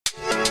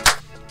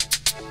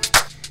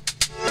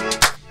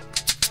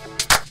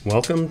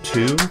Welcome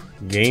to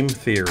Game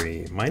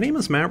Theory. My name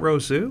is Matt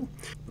Rosu.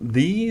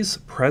 These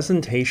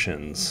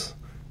presentations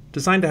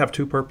designed to have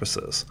two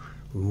purposes.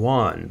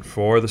 One,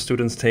 for the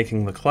students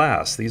taking the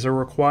class. These are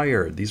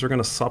required. These are going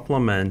to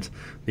supplement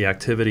the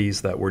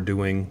activities that we're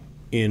doing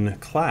in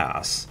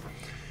class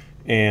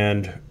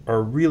and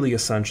are really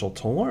essential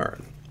to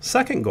learn.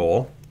 Second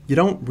goal, you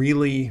don't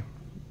really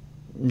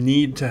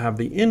need to have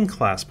the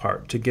in-class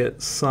part to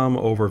get some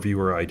overview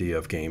or idea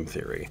of game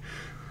theory.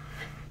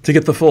 To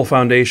get the full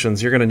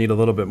foundations, you're going to need a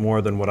little bit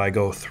more than what I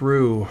go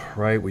through,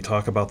 right? We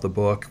talk about the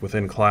book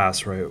within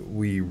class, right?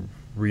 We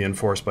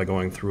reinforce by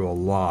going through a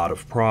lot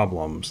of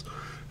problems.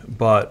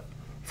 But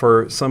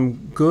for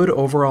some good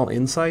overall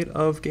insight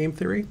of game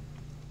theory,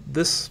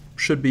 this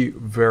should be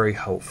very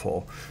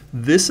helpful.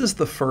 This is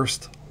the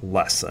first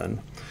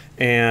lesson,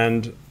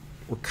 and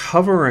we're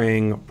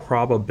covering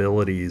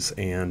probabilities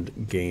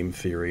and game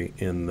theory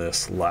in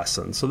this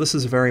lesson. So this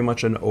is very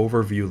much an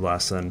overview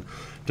lesson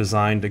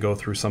designed to go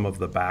through some of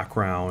the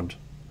background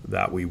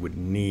that we would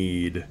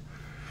need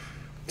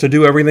to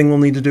do everything we'll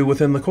need to do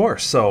within the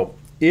course. So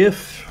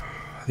if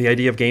the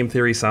idea of game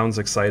theory sounds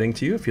exciting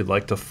to you, if you'd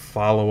like to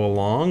follow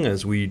along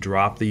as we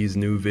drop these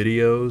new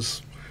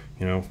videos,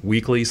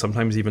 weekly,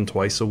 sometimes even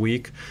twice a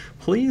week,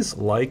 please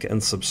like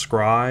and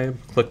subscribe.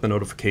 Click the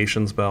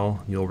notifications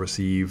bell. You'll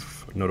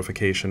receive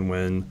notification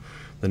when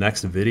the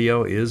next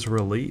video is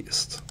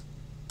released.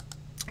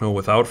 Well,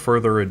 without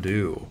further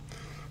ado,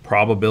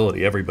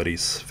 probability,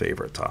 everybody's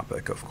favorite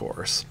topic, of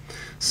course.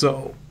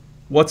 So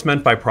what's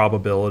meant by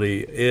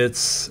probability?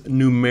 It's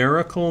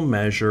numerical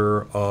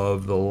measure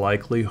of the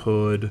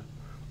likelihood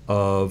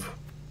of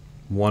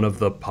one of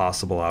the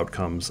possible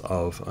outcomes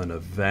of an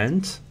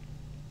event.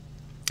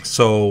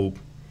 So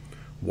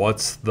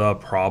what's the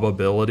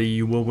probability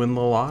you will win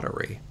the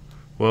lottery?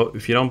 Well,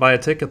 if you don't buy a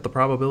ticket, the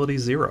probability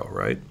is 0,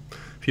 right?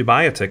 If you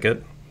buy a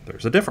ticket,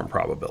 there's a different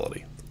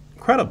probability.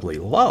 Incredibly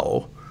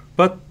low,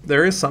 but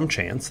there is some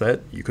chance that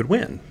you could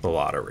win the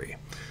lottery.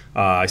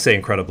 I say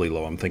incredibly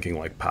low, I'm thinking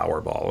like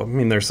Powerball. I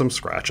mean, there's some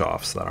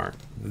scratch-offs that aren't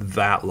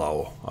that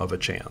low of a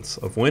chance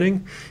of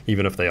winning,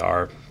 even if they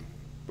are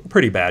a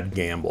pretty bad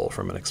gamble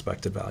from an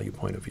expected value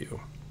point of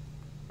view.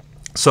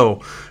 So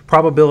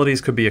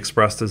probabilities could be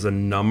expressed as a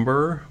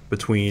number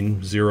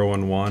between 0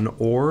 and 1,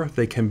 or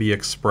they can be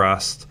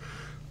expressed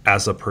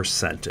as a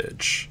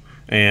percentage.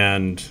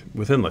 And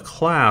within the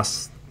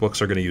class, books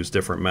are going to use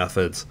different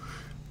methods.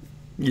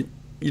 You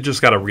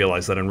just got to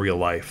realize that in real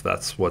life,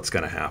 that's what's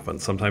going to happen.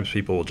 Sometimes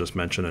people will just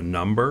mention a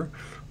number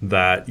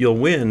that you'll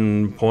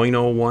win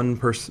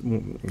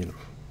 0.01%,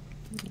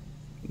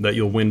 that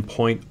you'll win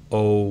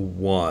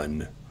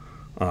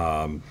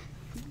 0.01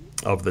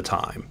 of the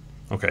time.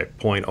 Okay,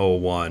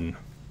 0.01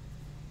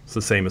 is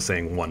the same as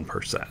saying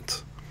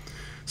 1%.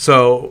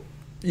 So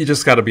you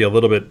just got to be a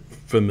little bit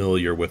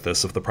familiar with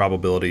this. If the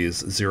probability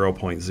is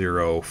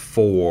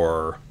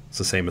 0.04, it's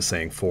the same as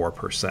saying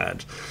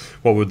 4%.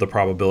 What would the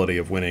probability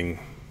of winning,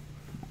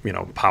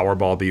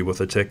 Powerball be with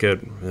a ticket?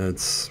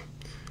 It's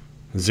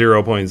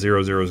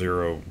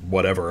 0.000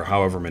 whatever,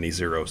 however many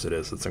zeros it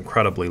is. It's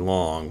incredibly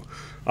long.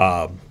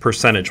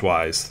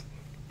 Percentage-wise,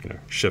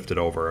 shifted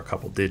over a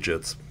couple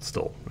digits,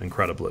 still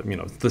incredibly,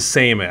 the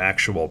same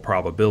actual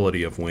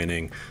probability of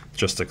winning,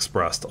 just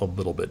expressed a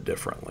little bit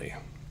differently.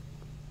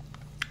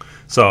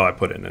 So I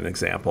put in an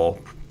example.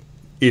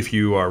 If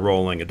you are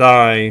rolling a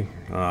die,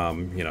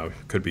 it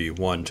could be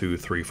 1, 2,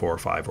 3, 4,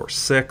 5, or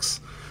 6.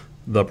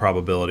 The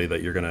probability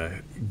that you're going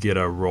to get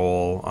a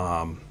roll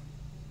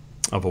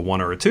of a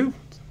 1 or a 2,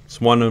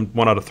 it's 1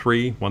 out of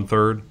 3,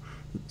 1/3.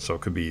 So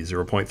it could be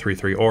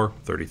 0.33 or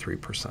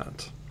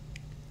 33%.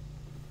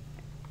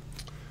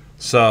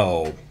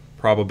 So,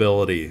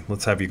 probability,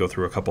 let's have you go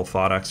through a couple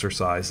thought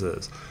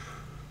exercises.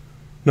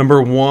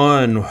 Number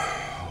 1,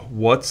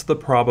 what's the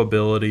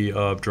probability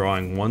of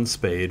drawing 1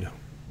 spade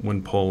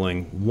when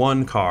pulling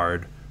 1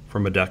 card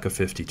from a deck of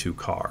 52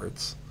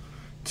 cards?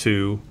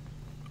 2,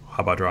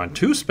 how about drawing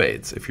 2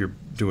 spades if you're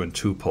doing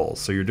 2 pulls?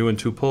 So you're doing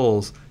 2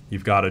 pulls,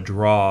 you've got to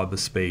draw the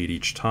spade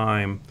each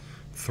time.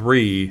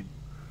 3,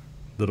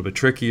 a little bit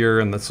trickier,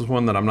 and this is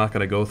one that I'm not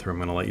going to go through. I'm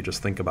going to let you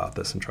just think about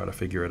this and try to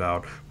figure it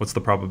out. What's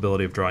the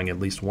probability of drawing at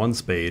least 1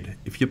 spade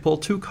if you pull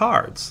 2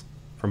 cards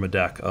from a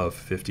deck of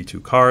 52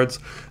 cards?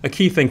 A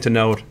key thing to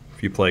note,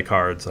 if you play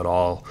cards at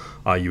all,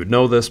 you would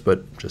know this,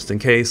 but just in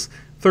case,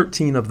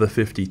 13 of the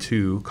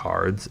 52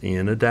 cards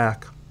in a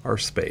deck are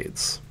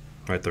spades.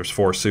 Right? There's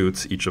 4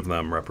 suits. Each of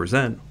them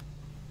represent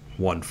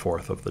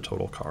 1/4 of the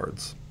total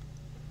cards.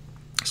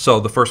 So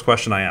the first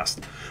question I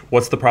asked,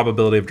 what's the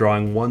probability of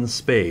drawing 1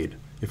 spade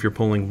if you're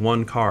pulling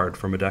 1 card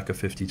from a deck of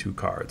 52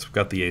 cards? We've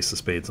got the ace of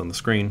spades on the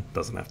screen.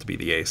 Doesn't have to be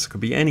the ace. It could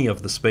be any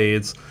of the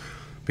spades.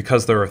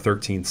 Because there are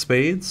 13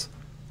 spades,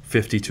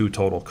 52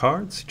 total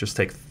cards, just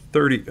take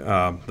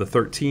the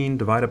 13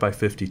 divided by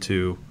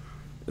 52.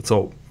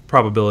 So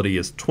probability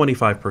is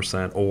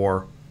 25%,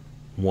 or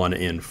 1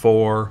 in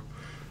 4.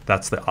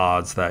 That's the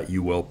odds that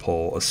you will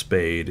pull a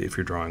spade if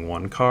you're drawing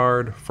 1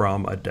 card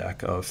from a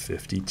deck of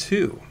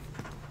 52.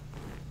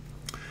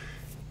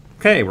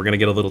 Okay, we're going to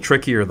get a little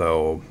trickier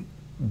though.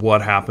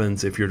 what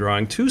happens if you're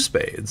drawing 2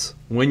 spades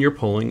when you're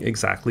pulling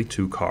exactly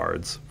 2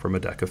 cards from a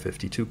deck of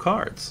 52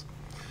 cards?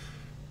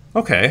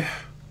 Okay,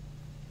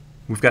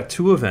 we've got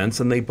 2 events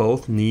and they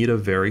both need a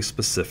very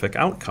specific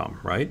outcome,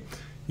 right?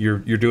 You're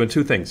doing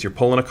 2 things. You're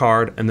pulling a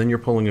card and then you're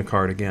pulling a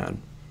card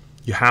again.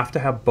 You have to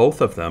have both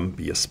of them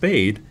be a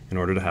spade in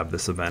order to have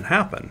this event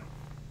happen.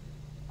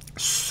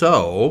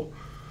 So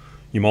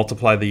you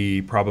multiply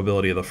the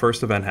probability of the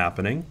first event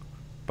happening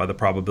by the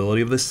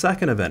probability of the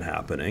second event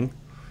happening,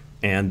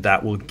 and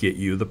that will get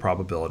you the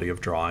probability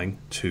of drawing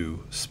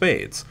 2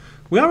 spades.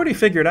 We already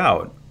figured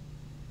out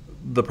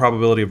the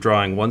probability of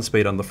drawing 1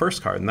 spade on the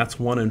first card, and that's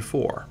 1 in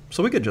 4.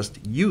 So we could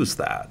just use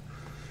that.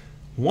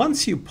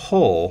 Once you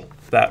pull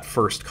that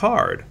first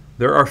card,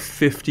 there are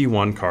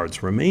 51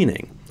 cards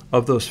remaining.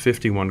 Of those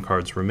 51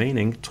 cards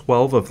remaining,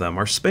 12 of them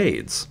are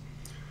spades.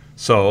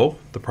 So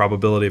the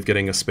probability of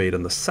getting a spade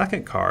in the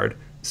second card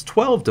is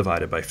 12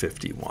 divided by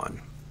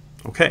 51.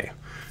 Okay,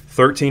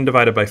 13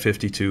 divided by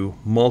 52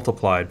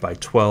 multiplied by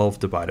 12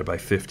 divided by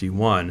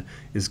 51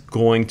 is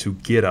going to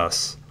get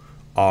us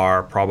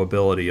our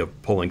probability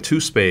of pulling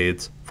 2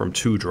 spades from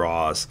 2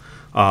 draws,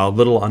 a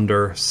little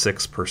under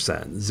 6%.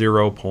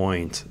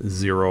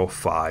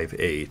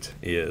 0.058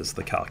 is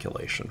the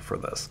calculation for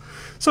this.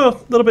 So a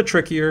little bit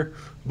trickier,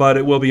 but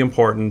it will be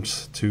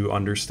important to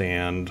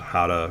understand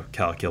how to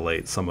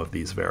calculate some of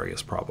these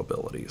various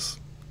probabilities.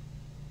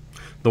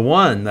 The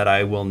one that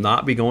I will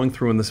not be going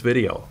through in this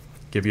video,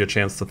 give you a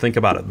chance to think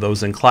about it,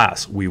 those in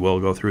class, we will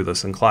go through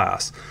this in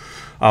class.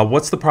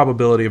 What's the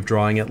probability of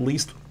drawing at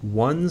least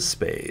 1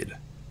 spade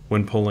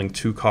when pulling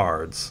 2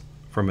 cards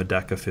from a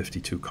deck of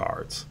 52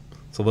 cards?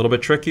 It's a little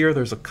bit trickier.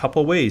 There's a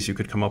couple ways you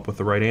could come up with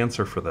the right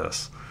answer for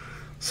this.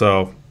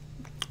 So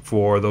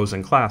for those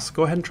in class,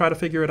 go ahead and try to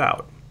figure it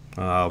out.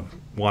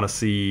 Want to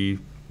see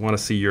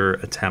your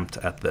attempt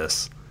at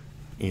this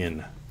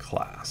in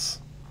class.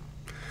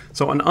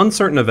 So an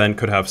uncertain event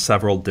could have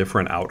several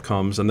different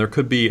outcomes, and there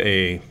could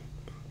be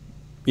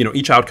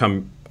each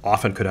outcome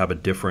often could have a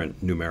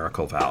different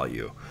numerical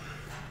value.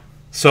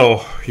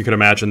 So you could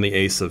imagine the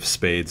ace of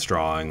spades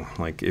drawing.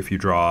 Like if you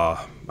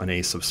draw an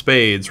ace of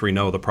spades, we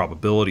know the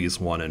probability is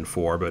 1 in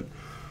 4, but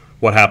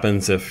what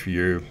happens if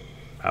you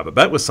have a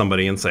bet with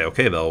somebody and say,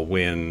 okay, they'll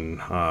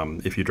win,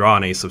 if you draw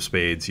an ace of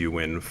spades, you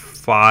win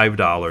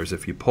 $5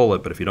 if you pull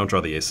it, but if you don't draw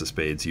the ace of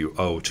spades, you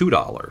owe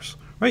 $2,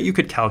 right? You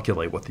could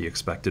calculate what the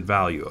expected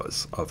value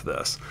is of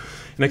this.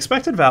 And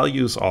expected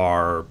values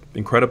are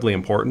incredibly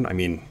important. I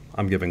mean,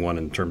 I'm giving one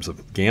in terms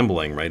of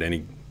gambling, right?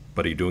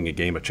 Anybody doing a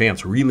game of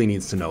chance really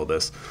needs to know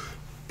this.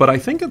 But I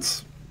think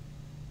it's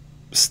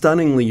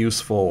stunningly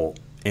useful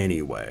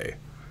anyway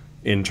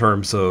in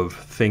terms of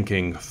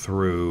thinking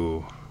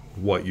through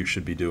what you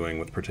should be doing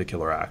with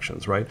particular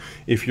actions, right?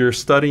 If you're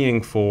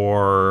studying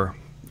for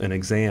an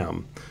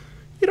exam,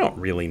 you don't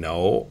really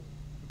know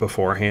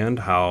beforehand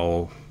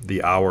how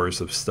the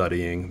hours of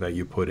studying that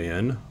you put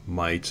in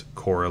might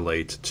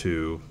correlate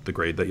to the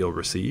grade that you'll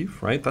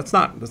receive, right? That's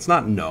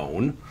not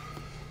known.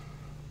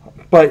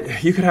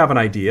 But you could have an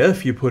idea.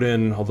 If you put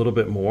in a little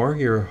bit more,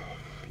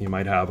 you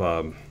might have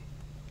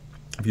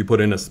if you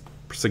put in a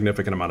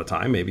significant amount of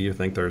time, maybe you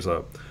think there's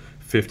a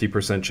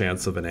 50%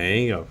 chance of an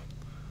A, a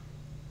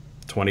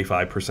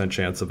 25%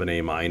 chance of an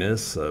A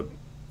minus, a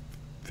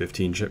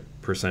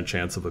 15%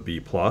 chance of a B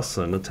plus,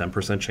 and a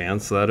 10%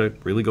 chance that it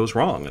really goes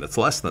wrong and it's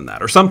less than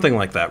that, or something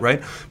like that,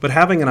 right? But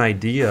having an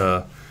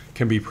idea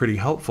can be pretty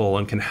helpful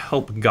and can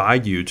help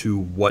guide you to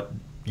what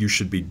you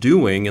should be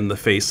doing in the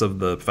face of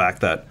the fact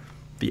that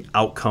the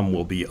outcome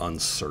will be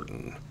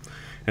uncertain.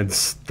 And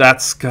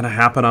that's going to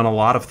happen on a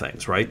lot of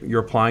things, right? You're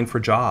applying for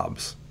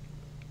jobs.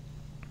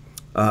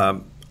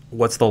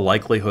 What's the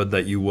likelihood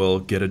that you will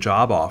get a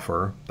job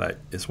offer that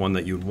is one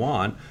that you'd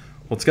want?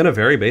 Well, it's going to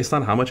vary based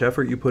on how much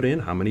effort you put in,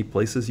 how many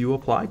places you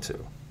apply to,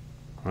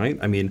 right?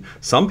 I mean,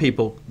 some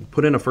people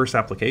put in a first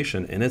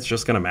application and it's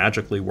just going to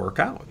magically work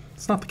out.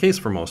 It's not the case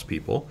for most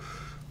people.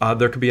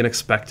 There could be an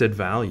expected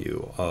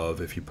value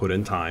of, if you put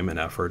in time and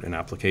effort in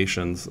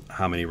applications,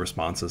 how many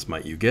responses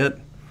might you get?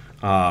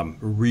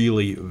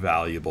 Really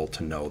valuable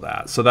to know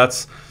that. So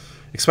that's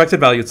expected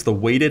value. It's the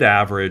weighted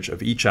average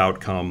of each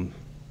outcome.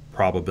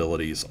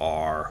 Probabilities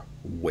are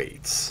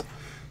weights.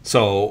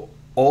 So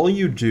all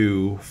you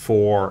do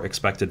for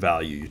expected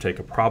value, you take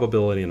a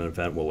probability an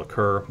event will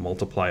occur,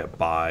 multiply it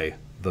by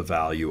the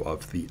value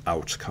of the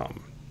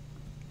outcome.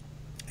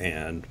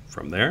 And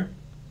from there,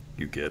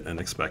 you get an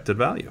expected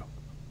value.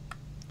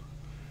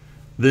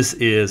 This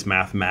is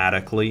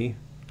mathematically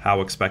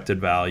how expected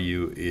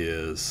value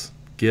is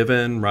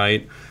given,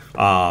 right?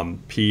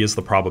 P is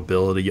the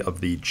probability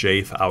of the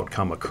jth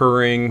outcome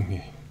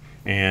occurring,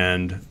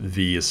 and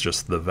V is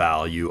just the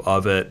value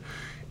of it.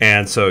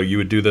 And so you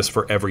would do this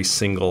for every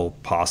single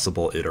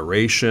possible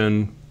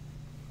iteration,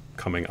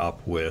 coming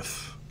up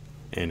with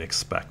an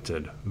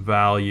expected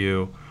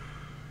value.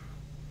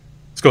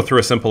 Let's go through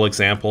a simple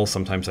example.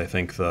 Sometimes I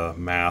think the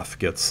math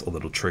gets a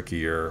little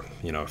trickier,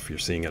 if you're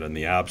seeing it in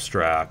the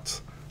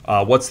abstract.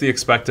 What's the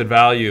expected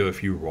value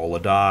if you roll a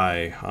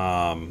die,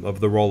 of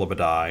the roll of a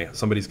die?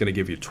 Somebody's going to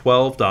give you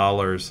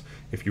 $12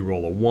 if you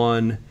roll a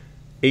 1,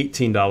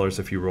 $18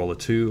 if you roll a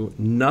 2,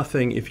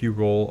 nothing if you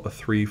roll a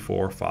 3,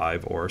 4,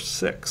 5, or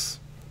 6.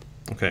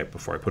 Okay,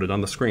 before I put it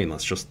on the screen,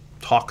 let's just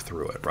talk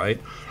through it,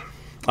 right?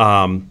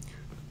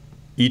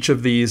 Each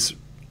of these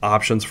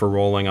options for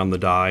rolling on the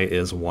die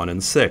is 1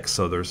 and 6.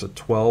 So there's a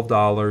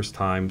 $12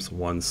 times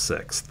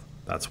 1/6.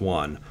 That's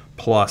 1.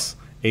 Plus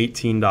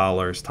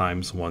 $18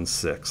 times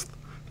 1/6.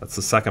 That's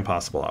the second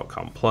possible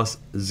outcome. Plus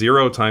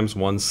 0 times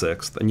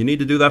 1/6. And you need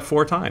to do that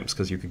 4 times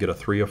because you could get a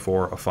 3, a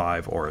 4, a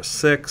 5, or a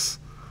 6.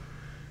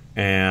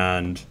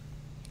 And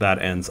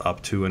that ends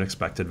up to an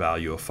expected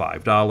value of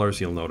 $5.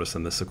 You'll notice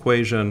in this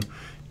equation,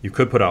 you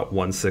could put out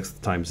 1/6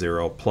 times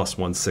 0 plus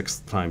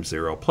 1/6 times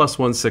 0 plus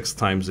 1/6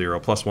 times 0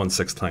 plus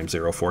 1/6 times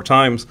 0 4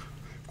 times.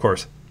 Of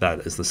course,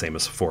 that is the same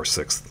as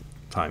 4/6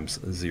 times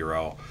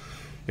 0.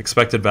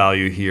 Expected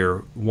value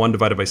here, 1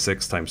 divided by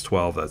 6 times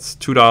 12, that's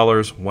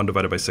 $2. 1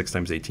 divided by 6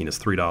 times 18 is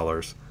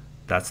 $3.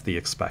 That's the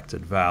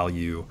expected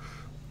value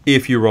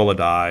if you roll a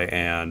die,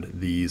 and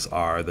these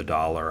are the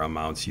dollar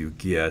amounts you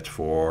get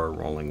for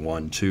rolling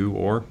 1, 2,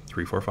 or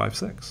 3, 4, 5,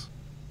 6.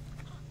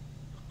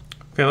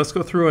 Okay, let's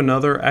go through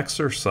another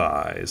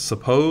exercise.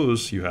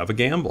 Suppose you have a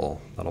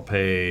gamble that'll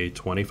pay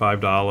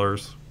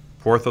 $25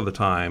 fourth of the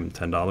time,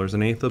 $10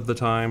 an eighth of the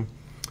time,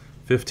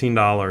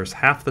 $15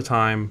 half the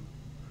time.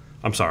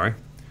 I'm sorry,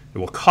 it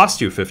will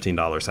cost you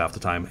 $15 half the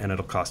time, and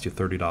it'll cost you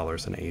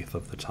 $30 an eighth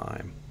of the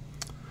time.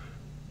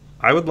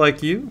 I would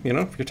like you,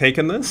 if you're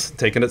taking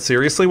it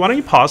seriously, why don't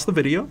you pause the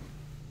video,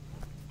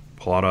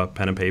 pull out a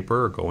pen and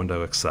paper, or go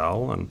into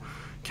Excel and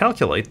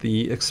calculate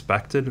the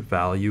expected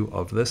value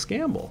of this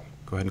gamble.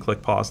 Go ahead and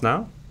click pause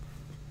now.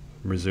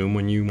 Resume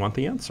when you want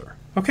the answer.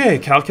 Okay,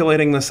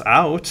 calculating this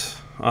out,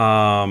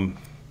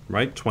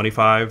 right?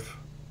 25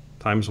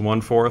 times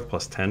 1/4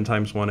 plus 10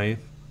 times 1/8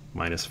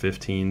 minus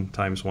 15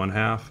 times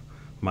 1/2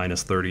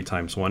 minus 30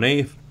 times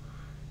 1/8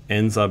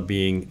 ends up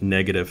being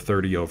negative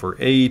 30 over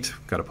 8.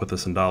 Got to put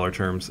this in dollar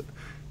terms.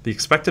 The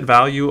expected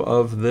value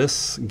of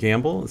this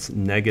gamble is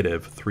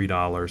negative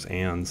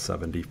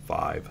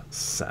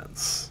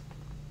 $3.75.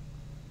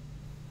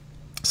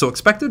 So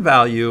expected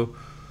value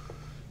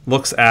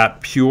looks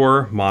at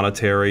pure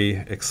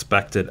monetary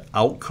expected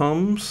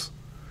outcomes.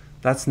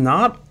 That's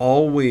not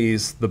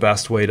always the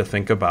best way to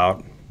think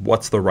about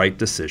what's the right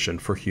decision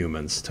for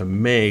humans to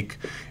make,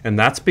 and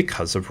that's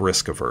because of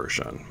risk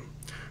aversion.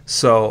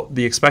 So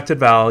the expected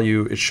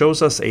value, it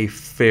shows us a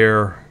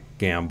fair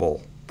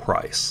gamble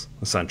price,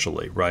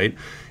 essentially, right?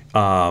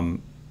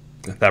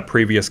 That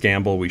previous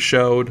gamble we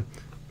showed,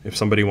 if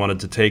somebody wanted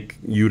to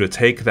take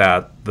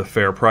that, the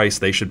fair price,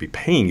 they should be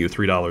paying you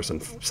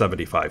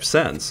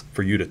 $3.75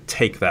 for you to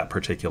take that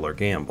particular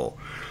gamble.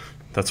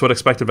 That's what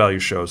expected value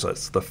shows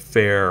us, the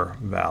fair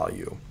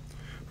value.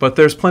 But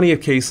there's plenty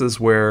of cases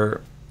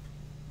where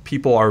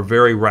people are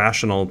very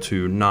rational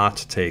to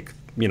not take,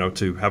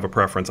 to have a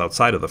preference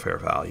outside of the fair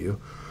value.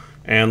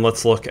 And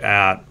let's look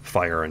at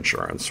fire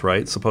insurance,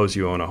 right? Suppose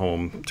you own a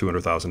home,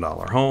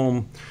 $200,000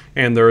 home,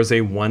 and there is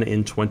a 1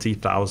 in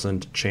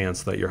 20,000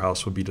 chance that your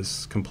house would be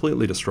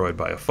completely destroyed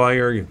by a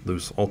fire. You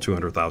lose all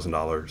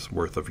 $200,000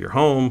 worth of your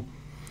home.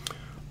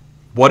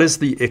 What is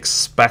the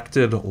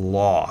expected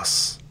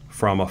loss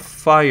from a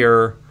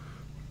fire?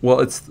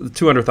 Well, it's the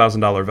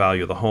 $200,000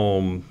 value of the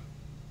home.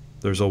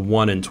 There's a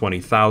 1 in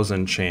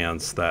 20,000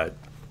 chance that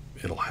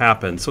it'll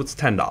happen, so it's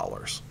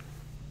 $10.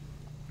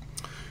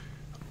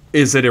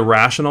 Is it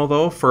irrational,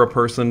 though, for a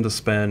person to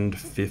spend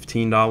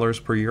 $15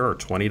 per year or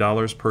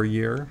 $20 per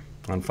year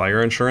on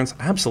fire insurance?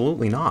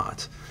 Absolutely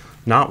not.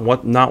 Not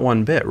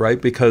one bit,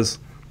 right? Because,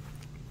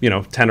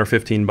 10 or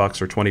 15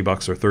 bucks or 20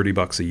 bucks or 30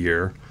 bucks a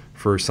year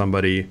for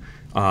somebody,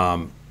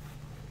 that's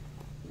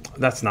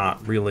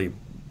not really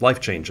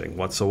life-changing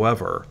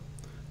whatsoever.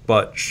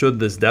 But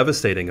should this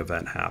devastating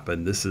event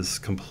happen, this is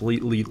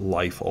completely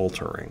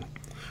life-altering.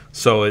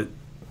 So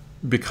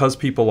because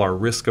people are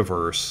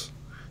risk-averse,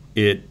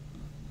 it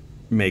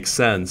makes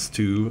sense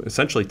to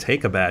essentially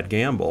take a bad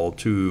gamble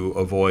to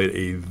avoid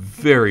a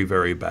very,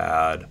 very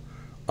bad,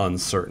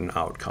 uncertain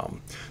outcome.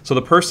 So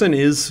the person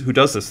who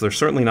does this, they're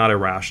certainly not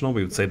irrational.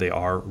 We would say they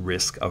are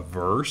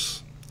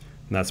risk-averse,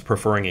 and that's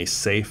preferring a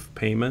safe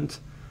payment.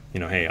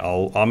 Hey,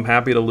 I'm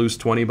happy to lose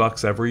 20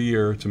 bucks every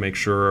year to make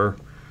sure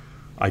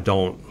I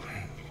don't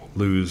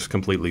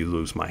completely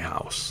lose my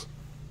house.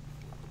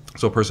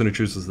 So a person who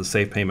chooses the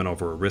safe payment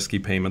over a risky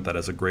payment that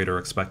has a greater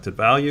expected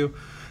value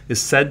is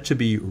said to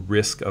be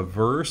risk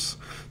averse.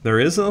 There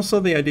is also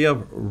the idea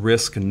of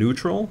risk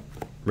neutral.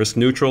 Risk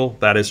neutral,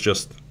 that is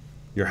just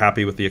you're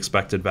happy with the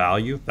expected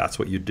value. That's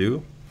what you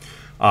do.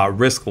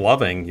 Risk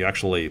loving, you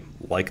actually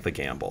like the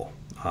gamble.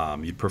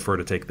 You'd prefer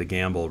to take the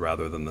gamble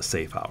rather than the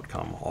safe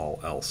outcome, all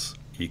else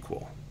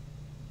equal.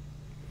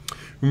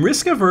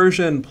 Risk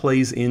aversion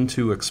plays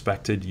into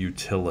expected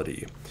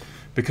utility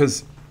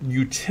because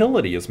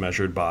utility is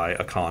measured by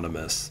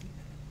economists.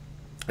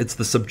 It's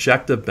the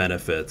subjective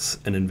benefits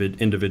an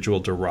individual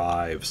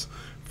derives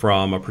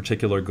from a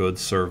particular good,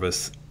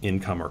 service,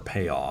 income, or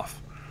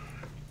payoff.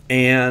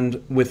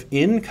 And with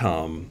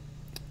income,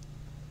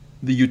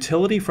 the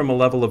utility from a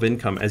level of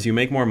income, as you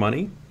make more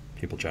money,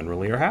 people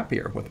generally are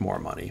happier with more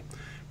money.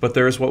 But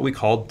there is what we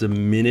call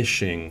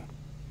diminishing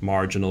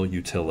marginal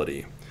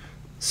utility.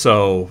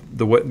 So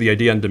the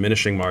idea on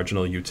diminishing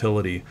marginal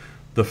utility,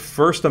 the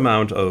first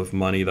amount of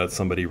money that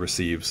somebody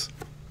receives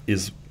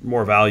is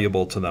more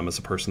valuable to them as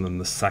a person than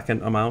the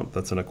second amount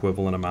that's an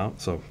equivalent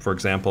amount. So for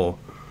example,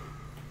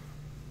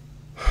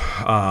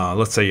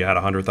 let's say you had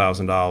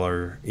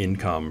 $100,000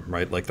 income,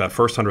 right? Like that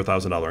first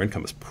 $100,000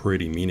 income is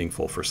pretty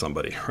meaningful for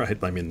somebody,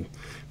 right? I mean,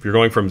 if you're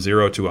going from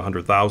 0 to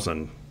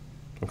 100,000,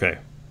 okay,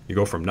 you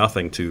go from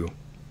nothing to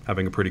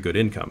having a pretty good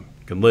income.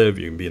 You can live,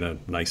 you can be in a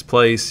nice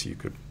place, you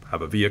could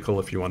have a vehicle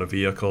if you want a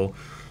vehicle,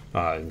 you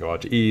can go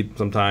out to eat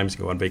sometimes,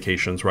 you go on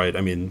vacations, right?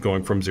 I mean,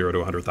 going from 0 to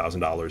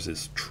 $100,000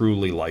 is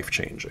truly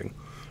life-changing.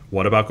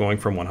 What about going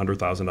from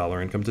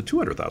 $100,000 income to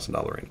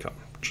 $200,000 income?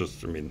 Which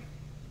is, I mean,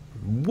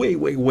 way,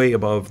 way, way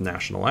above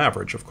national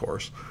average, of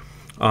course.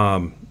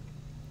 Well,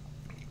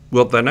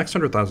 that next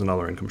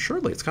 $100,000 income,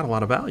 surely it's got a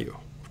lot of value.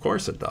 Of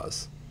course it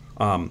does.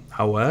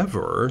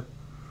 However,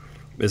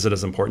 is it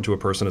as important to a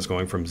person as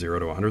going from 0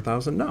 to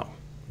 100,000? No,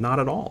 not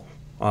at all.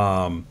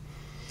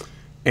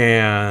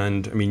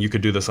 And I mean, you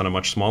could do this on a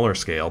much smaller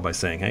scale by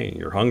saying, hey,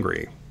 you're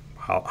hungry.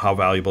 How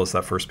valuable is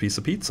that first piece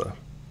of pizza?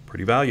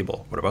 Pretty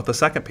valuable. What about the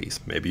second piece?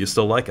 Maybe you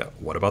still like it.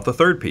 What about the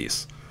third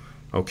piece?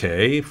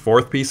 Okay,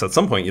 fourth piece, at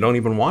some point you don't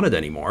even want it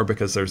anymore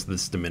because there's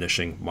this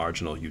diminishing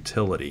marginal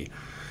utility.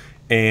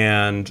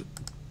 And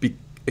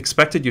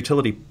expected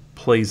utility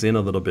plays in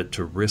a little bit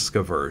to risk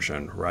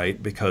aversion,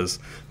 right? Because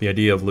the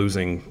idea of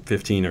losing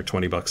 15 or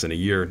 20 bucks in a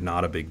year,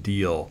 not a big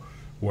deal,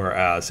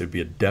 whereas it'd be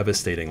a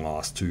devastating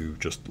loss to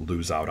just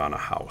lose out on a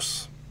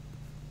house.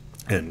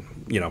 And,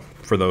 you know,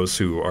 for those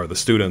who are the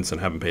students and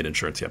haven't paid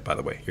insurance yet, by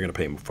the way, you're going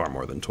to pay far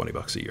more than 20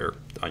 bucks a year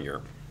on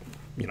your,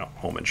 you know,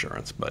 home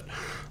insurance. But,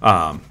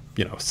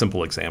 you know,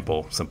 simple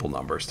example, simple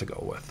numbers to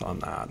go with on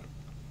that.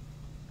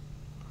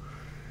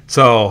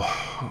 So,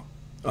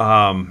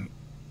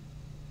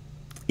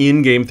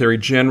 in game theory,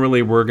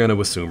 generally we're going to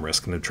assume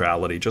risk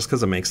neutrality just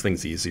because it makes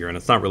things easier and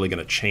it's not really going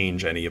to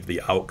change any of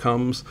the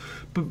outcomes.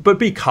 But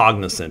be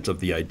cognizant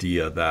of the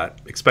idea that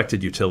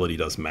expected utility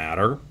does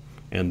matter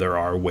and there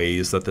are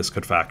ways that this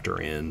could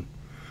factor in.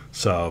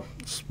 So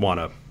just want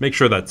to make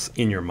sure that's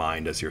in your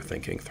mind as you're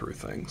thinking through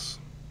things.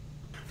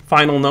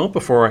 Final note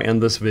before I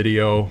end this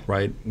video,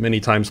 right? Many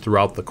times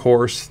throughout the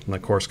course, and the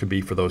course could be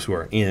for those who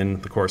are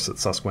in the course at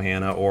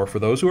Susquehanna or for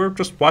those who are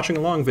just watching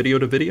along video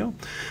to video,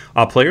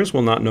 players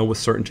will not know with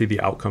certainty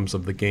the outcomes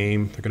of the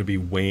game. They're going to be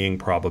weighing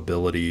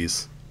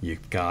probabilities.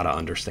 You've got to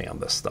understand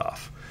this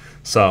stuff.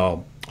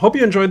 So hope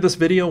you enjoyed this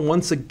video.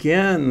 Once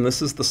again,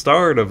 this is the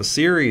start of a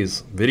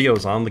series of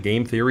videos on the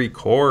game theory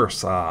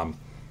course.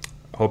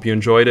 Hope you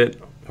enjoyed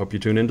it. Hope you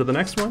tune into the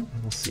next one.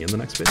 We'll see you in the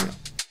next video.